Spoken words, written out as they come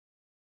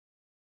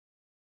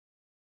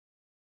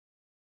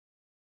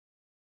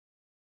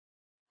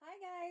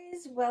Hi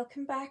guys,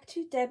 welcome back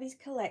to Debbie's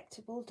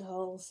Collectible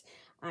Dolls.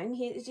 I'm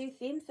here to do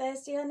Theme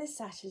Thursday on a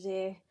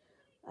Saturday.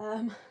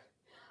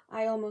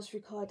 I almost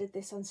recorded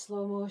this on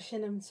slow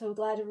motion. I'm so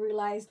glad I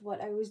realised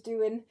what I was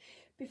doing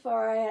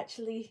before I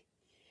actually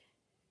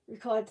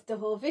recorded the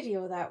whole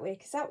video that way,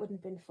 because that wouldn't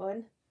have been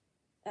fun.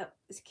 Oh,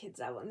 there's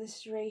kids out on the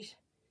street.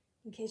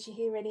 In case you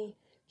hear any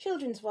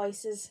children's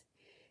voices,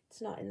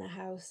 it's not in the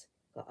house.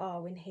 Got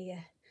Arwen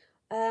here.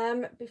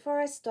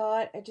 Before I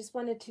start, I just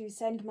wanted to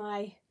send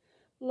my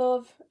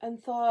love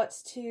and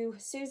thoughts to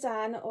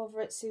Suzanne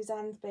over at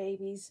Suzanne's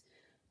Babies.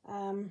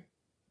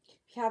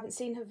 If you haven't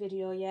seen her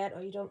video yet,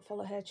 or you don't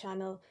follow her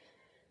channel,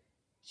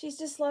 she's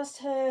just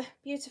lost her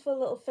beautiful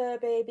little fur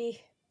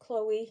baby,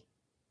 Chloe.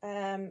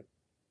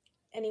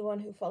 Anyone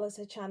who follows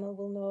her channel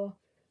will know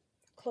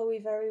Chloe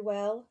very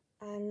well,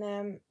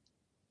 and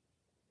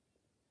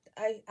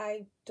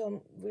I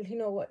don't really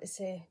know what to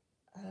say.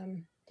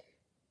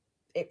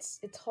 It's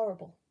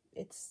horrible.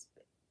 It's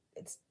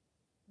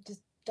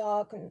just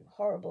dark and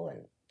horrible.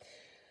 And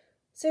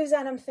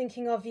Suzanne, I'm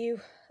thinking of you.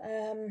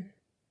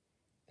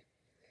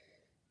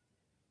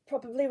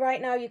 Probably right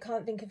now you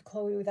can't think of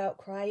Chloe without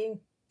crying.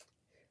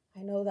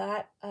 I know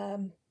that,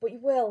 but you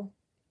will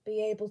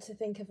be able to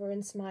think of her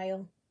and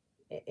smile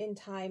in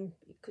time.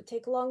 It could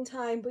take a long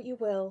time, but you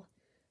will.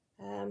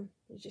 Let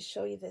me just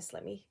show you this.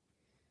 Let me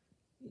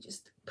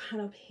just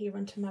pan up here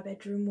onto my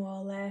bedroom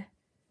wall there.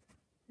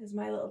 There's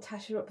my little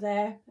Tasha up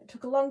there. It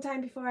took a long time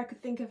before I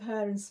could think of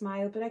her and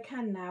smile, but I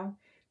can now.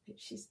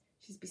 She's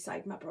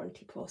beside my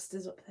Bronte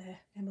posters up there,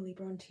 Emily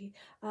Bronte.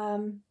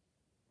 But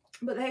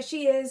there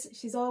she is.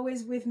 She's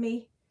always with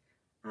me,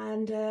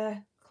 and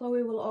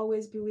Chloe will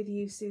always be with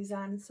you,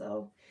 Suzanne.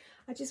 So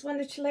I just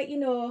wanted to let you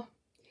know,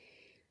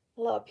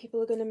 a lot of people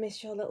are going to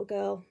miss your little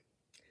girl.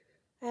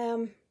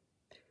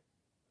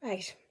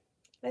 Right,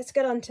 let's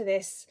get on to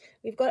this.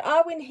 We've got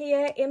Arwen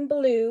here in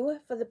blue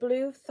for the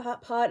blue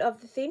part of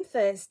the Theme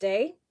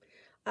Thursday.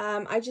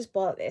 I just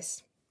bought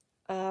this.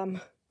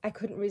 I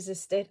couldn't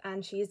resist it,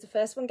 and she is the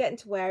first one getting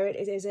to wear it.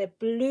 It is a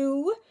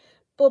blue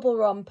bubble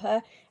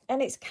romper,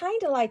 and it's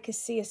kind of like a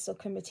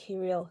seersucker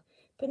material,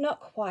 but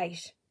not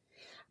quite.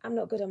 I'm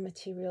not good on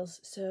materials,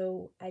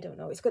 so I don't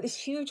know. It's got this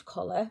huge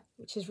collar,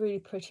 which is really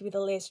pretty with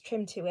a lace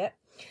trim to it.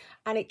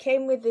 And it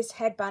came with this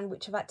headband,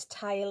 which I've had to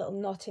tie a little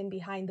knot in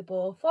behind the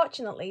bow.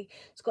 Fortunately,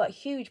 it's got a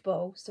huge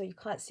bow, so you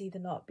can't see the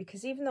knot,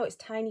 because even though it's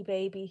tiny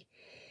baby,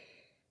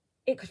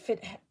 it could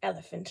fit an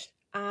elephant.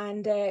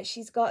 And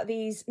she's got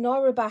these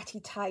Nora Batty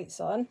tights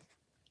on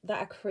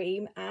that are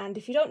cream. And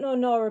if you don't know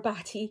Nora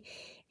Batty,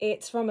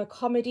 it's from a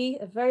comedy,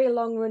 a very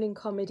long-running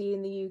comedy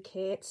in the UK.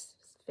 It's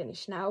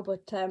finished now,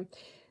 but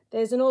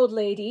there's an old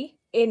lady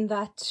in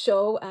that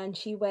show, and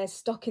she wears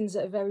stockings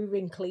that are very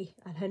wrinkly,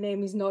 and her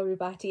name is Nora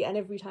Batty. And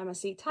every time I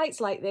see tights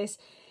like this,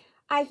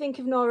 I think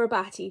of Nora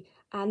Batty,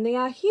 and they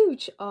are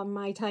huge on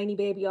my tiny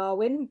baby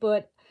Arwen,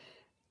 but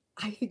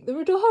I think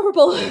they're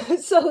adorable.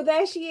 So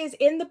there she is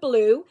in the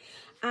blue,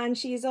 and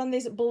she is on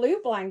this blue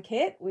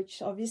blanket,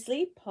 which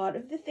obviously part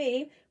of the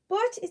theme,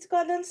 but it's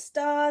got little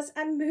stars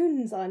and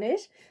moons on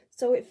it,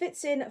 so it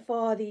fits in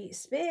for the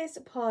space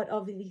part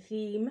of the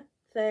Theme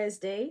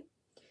Thursday,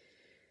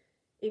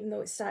 even though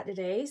it's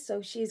Saturday.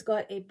 So she's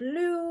got a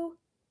blue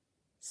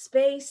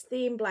space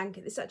theme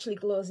blanket. This actually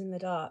glows in the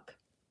dark,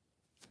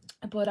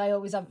 but I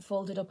always have it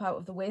folded up out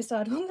of the way, so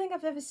I don't think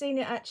I've ever seen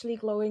it actually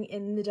glowing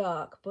in the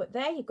dark. But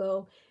there you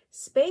go,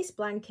 space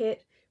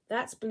blanket,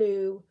 that's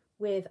blue,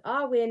 with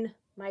Arwen,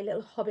 my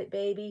little hobbit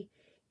baby,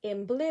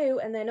 in blue.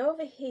 And then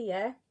over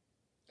here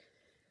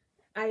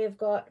I have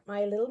got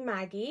my little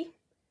Maggie,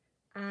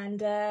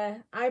 and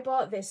I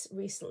bought this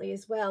recently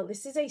as well.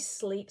 This is a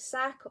sleep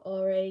sack,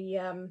 or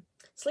a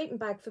sleeping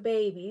bag for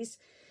babies,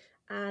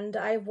 and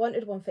I've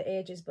wanted one for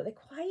ages, but they're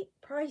quite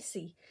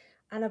pricey,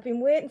 and I've been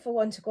waiting for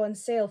one to go on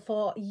sale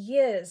for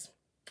years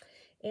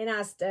in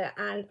Asda,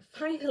 and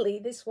finally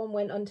this one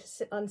went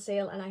on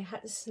sale, and I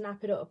had to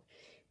snap it up.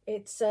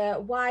 It's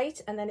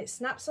white, and then it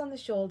snaps on the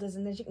shoulders,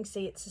 and as you can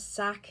see, it's a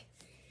sack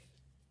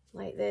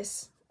like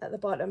this at the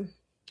bottom,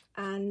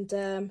 and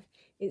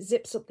it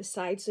zips up the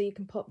side, so you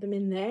can pop them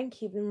in there and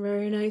keep them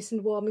very nice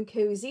and warm and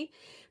cozy.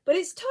 But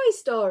it's Toy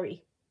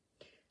Story,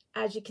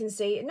 as you can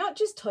see. Not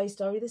just Toy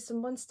Story, there's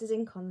some Monsters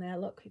Inc. on there.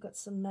 Look, we've got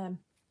some,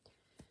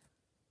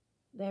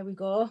 there we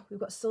go, we've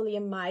got Sully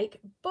and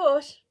Mike.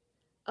 But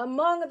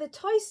among the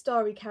Toy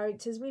Story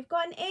characters, we've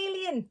got an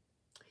alien.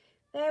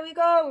 There we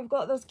go, we've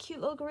got those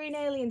cute little green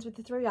aliens with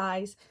the 3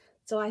 eyes.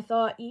 So I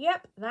thought,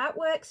 yep, that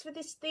works for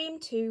this theme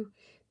too,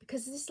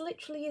 because this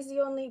literally is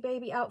the only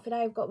baby outfit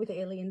I've got with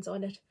aliens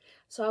on it.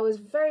 So I was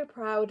very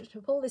proud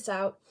to pull this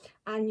out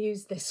and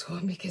use this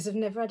one, because I've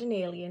never had an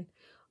alien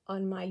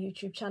on my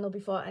YouTube channel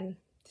before. And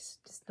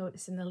just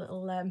noticing the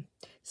little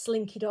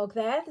slinky dog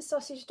there, the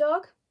sausage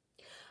dog.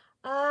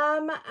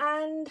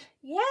 And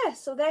yeah,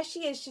 so there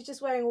she is. She's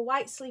just wearing a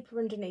white sleeper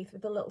underneath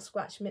with the little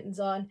scratch mittens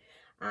on,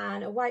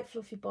 and a white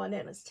fluffy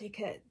bonnet. Let's take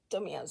her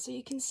dummy out so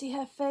you can see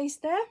her face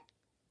there.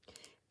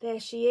 there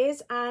she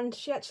is, and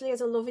she actually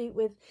has a lovey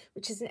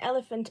which is an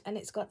elephant, and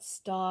it's got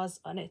stars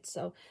on it,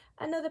 so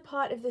another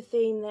part of the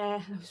theme there.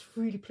 I was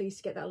really pleased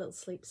to get that little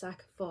sleep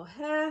sack for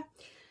her.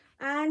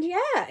 And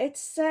yeah,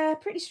 it's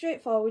pretty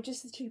straightforward,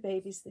 just the two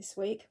babies this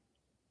week.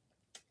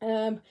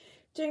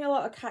 Doing a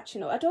lot of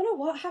catching up. I don't know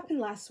what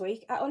happened last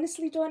week. I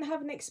honestly don't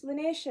have an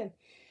explanation.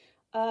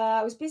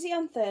 I was busy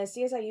on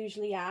Thursday, as I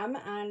usually am,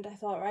 and I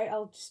thought, right,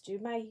 I'll just do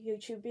my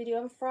YouTube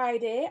video on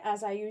Friday,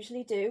 as I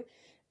usually do,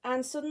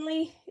 and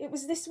suddenly it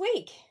was this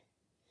week.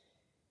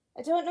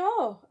 I don't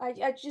know.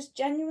 I just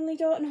genuinely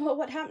don't know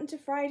what happened to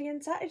Friday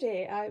and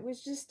Saturday. I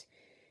was just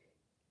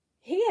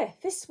here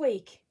this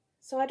week,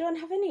 so I don't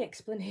have any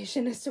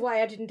explanation as to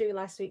why I didn't do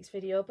last week's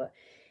video, but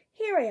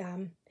here I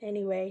am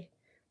anyway,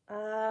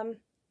 doing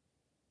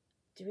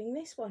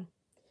this one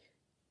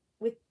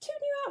with two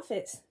new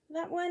outfits,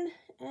 that one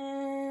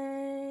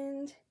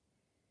and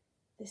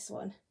this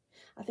one.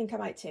 I think I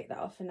might take that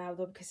off for now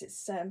though, because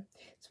it's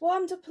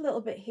warmed up a little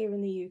bit here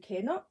in the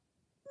UK, not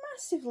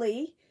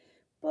massively,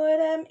 but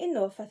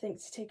enough I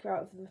think to take her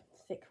out of the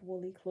thick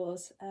woolly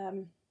clothes.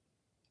 I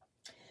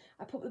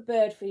put the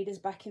bird feeders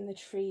back in the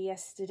tree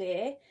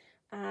yesterday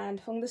and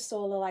hung the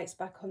solar lights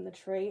back on the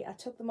tree. I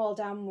took them all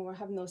down when we were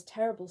having those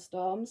terrible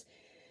storms.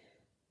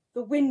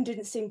 The wind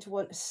didn't seem to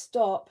want to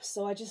stop,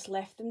 so I just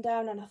left them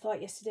down, and I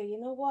thought yesterday, you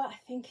know what, I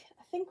think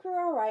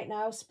we're all right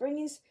now. Spring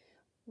is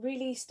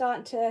really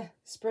starting to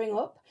spring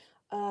up,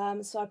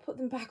 so I put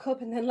them back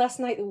up, and then last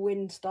night the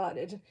wind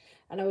started,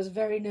 and I was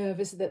very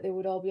nervous that they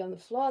would all be on the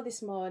floor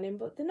this morning,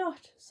 but they're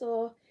not,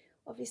 so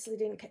obviously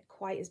didn't get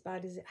quite as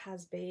bad as it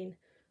has been.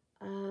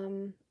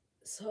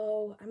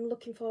 So I'm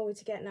looking forward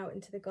to getting out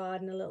into the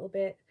garden a little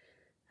bit,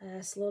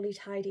 slowly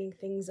tidying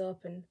things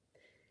up, and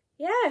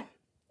yeah,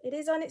 it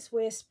is on its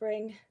way,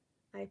 spring.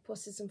 I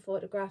posted some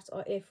photographs,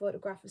 or a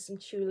photograph of some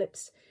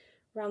tulips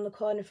around the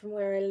corner from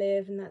where I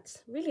live, and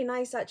that's really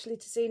nice actually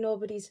to see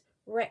nobody's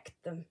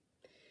wrecked them,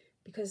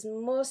 because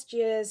most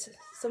years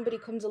somebody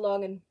comes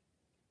along, and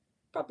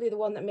probably the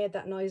one that made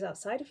that noise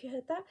outside, if you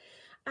heard that,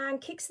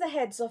 and kicks the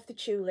heads off the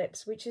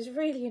tulips, which is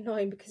really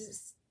annoying because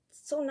it's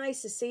so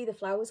nice to see the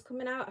flowers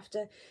coming out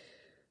after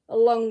a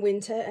long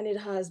winter, and it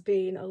has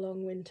been a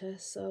long winter.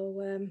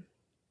 So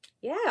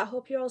yeah, I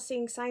hope you're all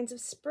seeing signs of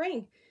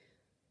spring.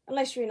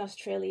 Unless you're in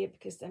Australia,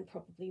 because then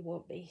probably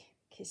won't be,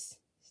 because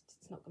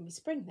it's not going to be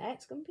spring there,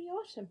 it's going to be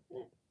autumn.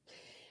 Yeah.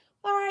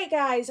 Alright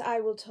guys, I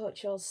will talk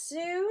to you all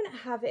soon.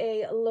 Have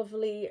a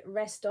lovely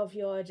rest of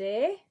your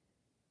day,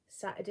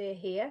 Saturday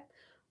here,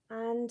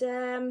 and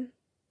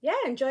yeah,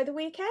 enjoy the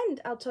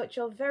weekend. I'll talk to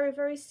you all very,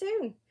 very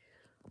soon.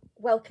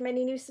 Welcome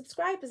any new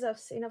subscribers I've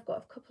seen. I've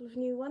got a couple of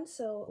new ones,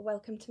 so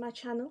welcome to my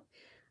channel,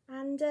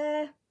 and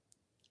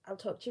I'll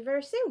talk to you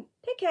very soon.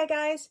 Take care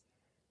guys.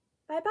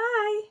 Bye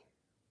bye.